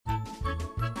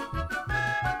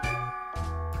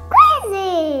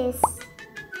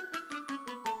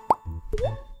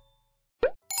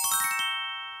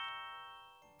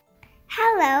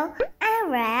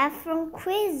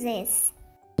Kuizzes.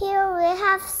 Here we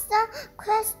have some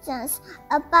questions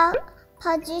about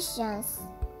positions.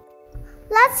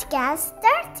 Let's get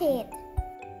started.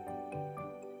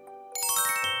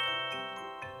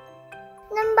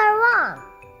 Number 1.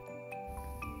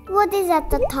 What is at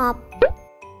the top?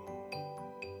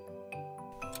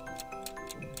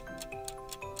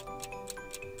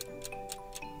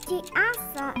 The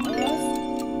answer is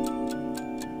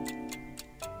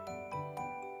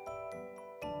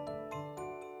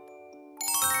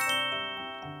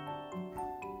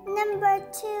Number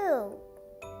 2.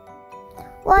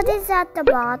 What is at the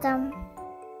bottom?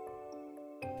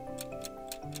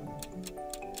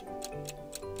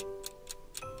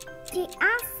 The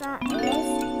answer is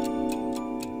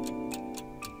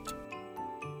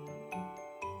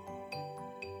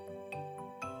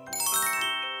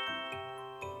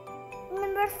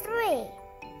Number 3.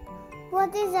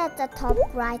 What is at the top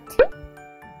right?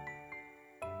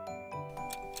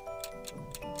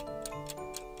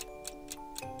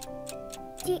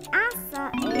 The answer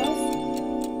is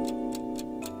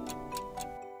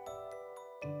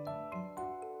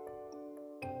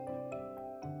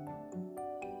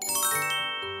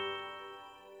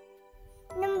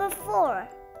Number 4.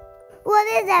 What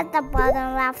is at the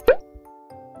bottom left?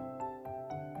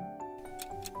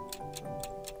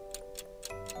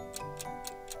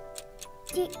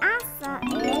 The answer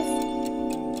is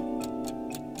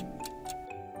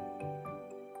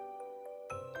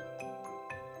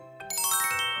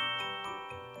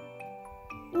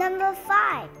Number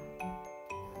 5.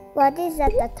 What is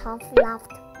at the top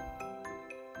left?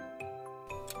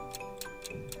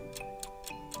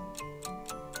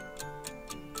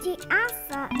 The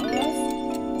answer is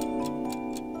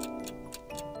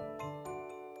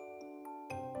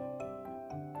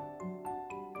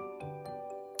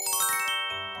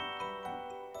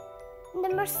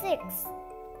Number 6.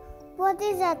 What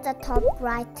is at the top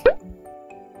right?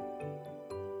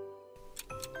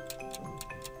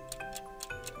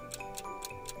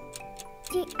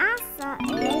 The answer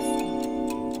is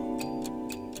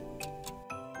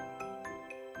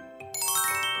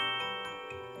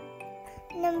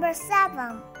Number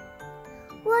 7.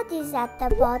 What is at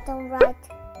the bottom right?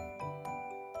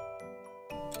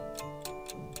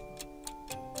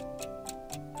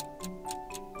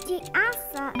 The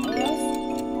answer is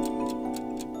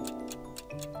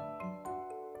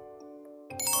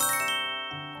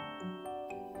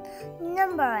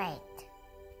Number 8.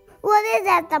 What is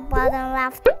at the bottom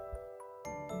left?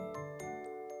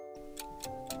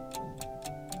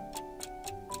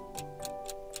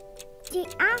 The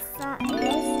answer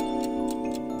is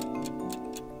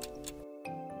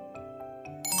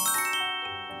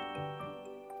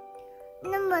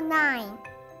Number 9.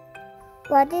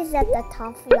 What is at the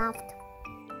top left?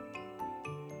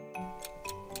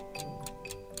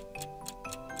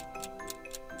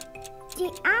 The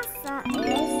answer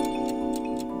is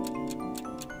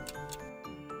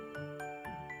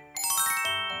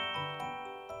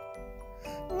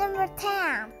Number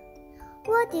 10.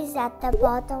 What is at the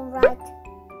bottom right?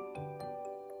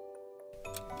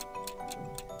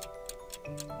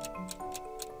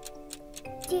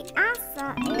 The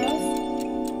answer is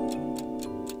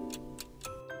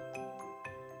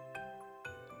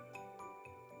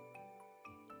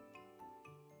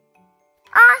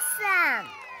Awesome!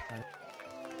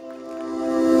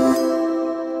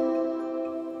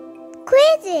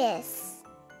 Kuizzes!